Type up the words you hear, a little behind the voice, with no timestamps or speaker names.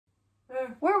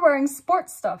wearing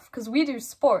sports stuff because we do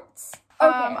sports.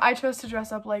 Okay. I chose to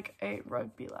dress up like a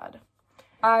rugby lad.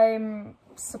 I'm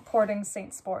supporting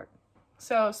Saint Sport.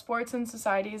 So, Sports and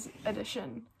Societies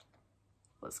edition.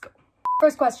 Let's go.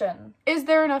 First question. Is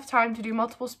there enough time to do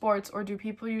multiple sports, or do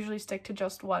people usually stick to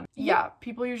just one? Yeah,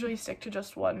 people usually stick to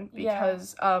just one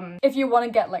because, if you want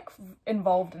to get, like,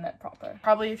 involved in it proper.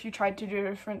 Probably if you tried to do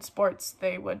different sports,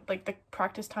 they would, like, the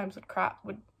practice times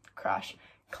would clash.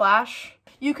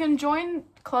 You can join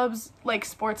clubs, like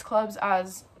sports clubs,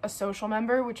 as a social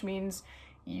member, which means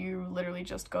you literally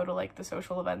just go to, like, the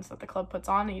social events that the club puts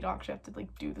on and you don't actually have to,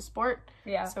 like, do the sport.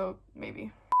 Yeah. So,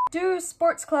 maybe. Do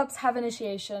sports clubs have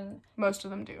initiation? Most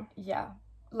of them do. Yeah.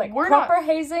 Like, proper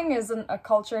hazing isn't a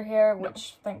culture here,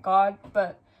 which, thank God,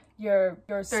 but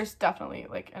there's definitely,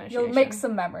 like, initiation. You'll make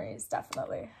some memories,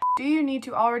 definitely. Do you need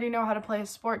to already know how to play a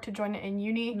sport to join it in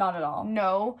uni? Not at all.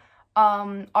 No.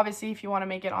 Obviously, if you want to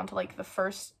make it onto, like, the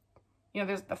first, you know,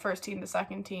 there's the first team, the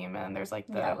second team, and there's, like,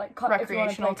 the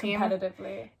recreational team.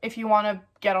 Competitively. If you want to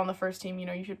get on the first team, you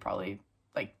know, you should probably,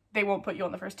 like, they won't put you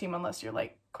on the first team unless you're,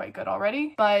 like, quite good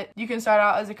already. But you can start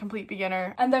out as a complete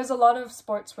beginner. And there's a lot of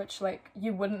sports which, like,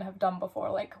 you wouldn't have done before.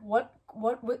 Like, what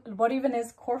even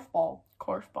is korfball?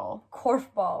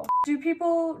 Korfball. Do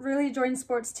people really join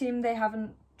sports team they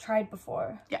haven't tried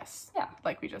before? Yes. Yeah.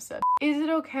 Like we just said. Is it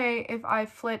okay if I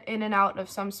flit in and out of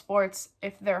some sports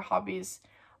if they're hobbies?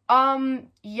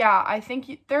 Yeah, I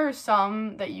think there are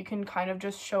some that you can kind of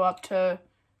just show up to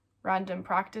random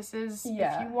practices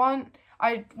if you want.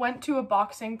 I went to a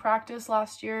boxing practice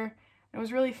last year. It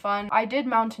was really fun. I did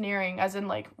mountaineering, as in,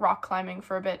 like, rock climbing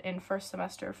for a bit in first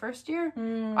year.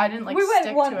 I didn't, like, stick to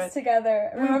it. We went once together.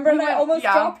 Remember, and I almost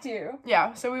dropped you.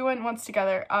 Yeah, so we went once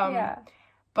together.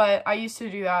 But I used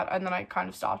to do that, and then I kind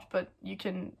of stopped, but you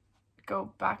can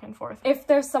go back and forth. If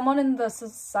there's someone in the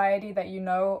society that you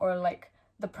know, or, like,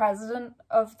 the president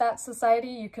of that society,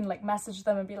 you can, like, message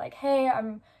them and be like, hey,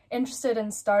 I'm interested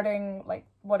in starting, like,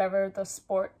 whatever the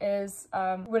sport is.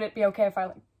 Would it be okay if I,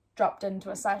 like, dropped into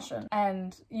a session?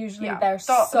 And usually they're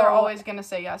always gonna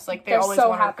say yes. Like, they're always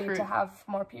so happy to have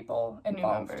more people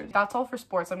involved. New members. That's all for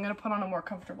sports. I'm gonna put on a more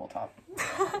comfortable top.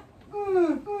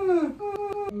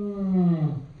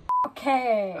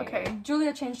 Okay.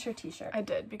 Julia changed her t-shirt. I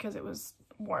did, because it was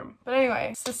warm. But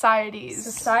anyway, societies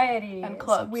and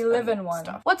clubs. We live in one.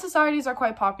 Stuff. What societies are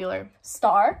quite popular?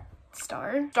 Star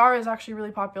is actually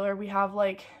really popular. We have,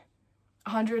 like,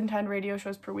 110 radio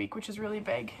shows per week, which is really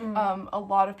big. A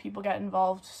lot of people get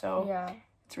involved, so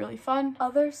it's really fun.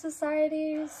 Other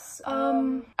societies?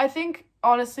 I think,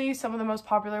 honestly, some of the most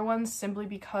popular ones, simply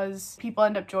because people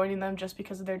end up joining them just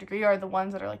because of their degree, are the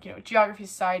ones that are, like, you know, Geography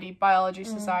Society, Biology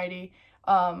Society,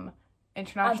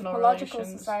 International Relations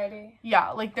Society.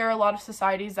 Yeah, like, there are a lot of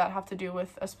societies that have to do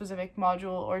with a specific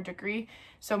module or degree,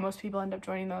 so most people end up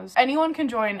joining those. Anyone can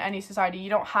join any society. You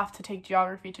don't have to take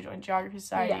geography to join Geography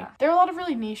Society. Yeah. There are a lot of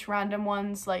really niche random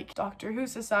ones, like Doctor Who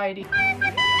Society.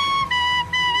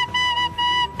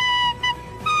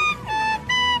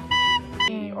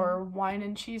 Or Wine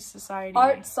and Cheese Society.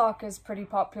 Art Soc is pretty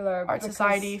popular. Art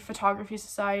Society, Photography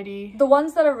Society. The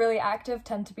ones that are really active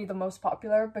tend to be the most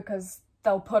popular because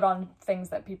they'll put on things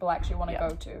that people actually want to go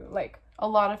to. Like, a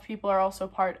lot of people are also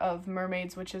part of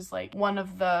Mermaids, which is, like, one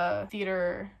of the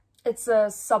theater... It's a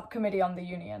subcommittee on the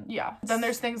union. Yeah. Then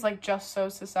there's things like Just So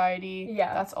Society.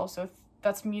 Yeah. That's also...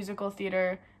 that's musical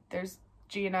theater. There's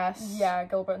GNS. Yeah,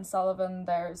 Gilbert and Sullivan.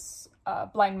 There's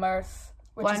Blind Mirth,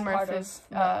 which is part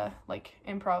of... like,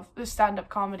 improv. There's stand-up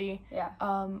comedy. Yeah.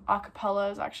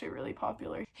 Acapella is actually really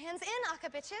popular. Hands in, Aka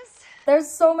bitches. There's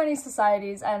so many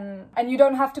societies, and you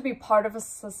don't have to be part of a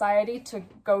society to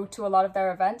go to a lot of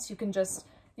their events. You can just,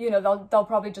 you know, they'll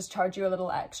probably just charge you a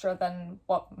little extra than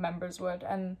what members would,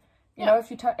 and you know,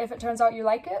 if it turns out you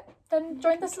like it, then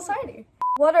join the society.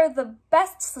 What are the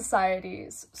best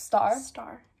societies? Star.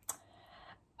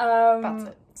 That's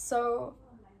it. So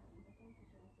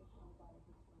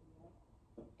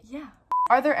yeah.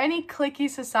 Are there any cliquey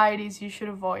societies you should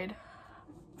avoid?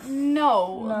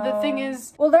 No. The thing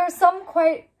is... Well, there are some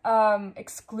quite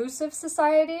exclusive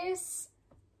societies.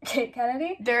 Kate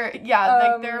Kennedy?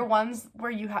 Like, there are ones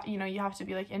where you have to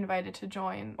be, like, invited to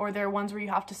join. Or there are ones where you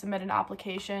have to submit an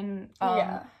application.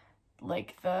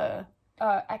 Like the...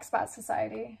 Expat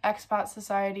Society.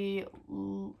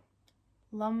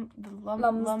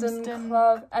 Lumsden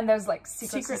Club, and there's, like,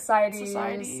 secret societies,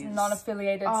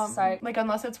 non-affiliated societies. Like,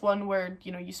 unless it's one where,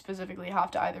 you know, you specifically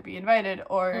have to either be invited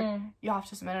or you have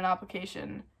to submit an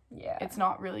application. Yeah. It's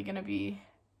not really gonna be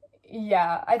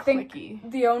Yeah, I think cliquey.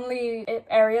 the only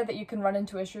area that you can run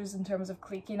into issues in terms of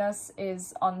cliquiness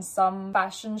is on some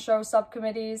fashion show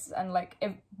subcommittees and like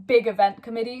if big event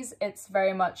committees. It's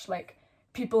very much like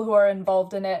people who are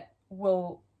involved in it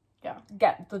will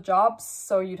get the jobs,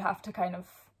 so you'd have to kind of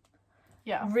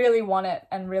really want it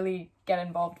and really get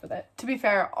involved with it. To be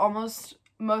fair, almost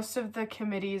most of the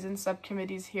committees and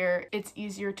subcommittees here, it's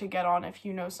easier to get on if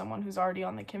you know someone who's already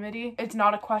on the committee. It's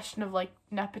not a question of like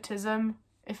nepotism,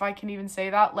 if I can even say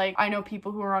that. Like, I know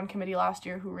people who were on committee last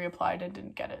year who reapplied and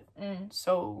didn't get it.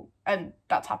 So, and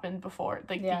that's happened before,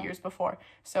 like the years before.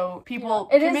 So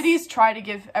committees try to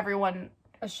give everyone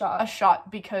a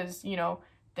shot because, you know,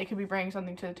 they could be bringing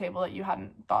something to the table that you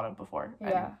hadn't thought of before.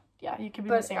 And you could be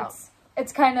missing out.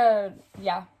 It's kind of,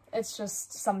 it's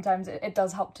just sometimes it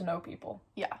does help to know people.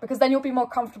 Yeah. Because then you'll be more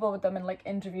comfortable with them in like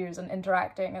interviews and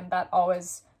interacting, and that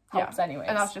always helps anyways.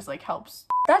 And that's just like helps.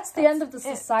 That's the end of the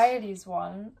societies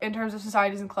one. In terms of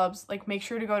societies and clubs, like make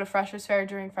sure to go to Freshers Fair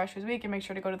during Freshers Week, and make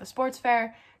sure to go to the sports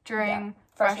fair during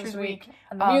Freshers Week.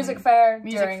 And the music fair.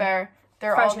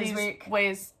 There are all these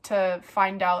ways to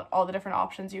find out all the different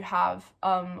options you have.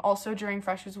 Also during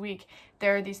Freshers Week,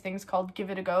 there are these things called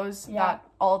Give It A Goes that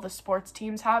all the sports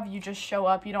teams have. You just show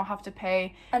up, you don't have to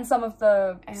pay. And some of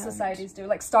the societies do.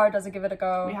 Like Star does a Give It A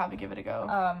Go. We have a Give It A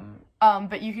Go.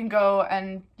 But you can go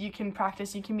and you can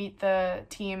practice, you can meet the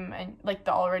team and like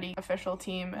the already official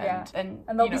team and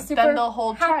they'll be super then they'll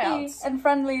hold happy tryouts. And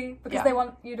friendly because they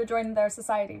want you to join their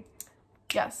society.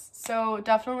 Yes, so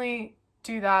definitely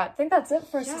do that. I think that's it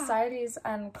for societies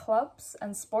and clubs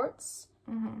and sports.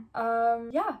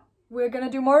 We're gonna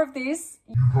do more of these.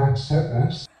 You can't stop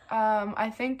us.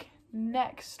 I think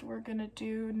next we're gonna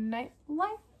do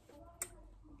nightlife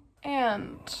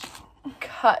and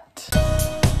cut.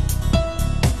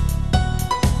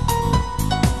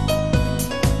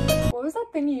 What was that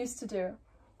thing you used to do?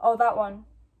 Oh, that one.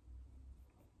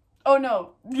 Oh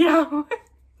no. Yeah.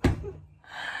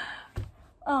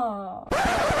 Oh.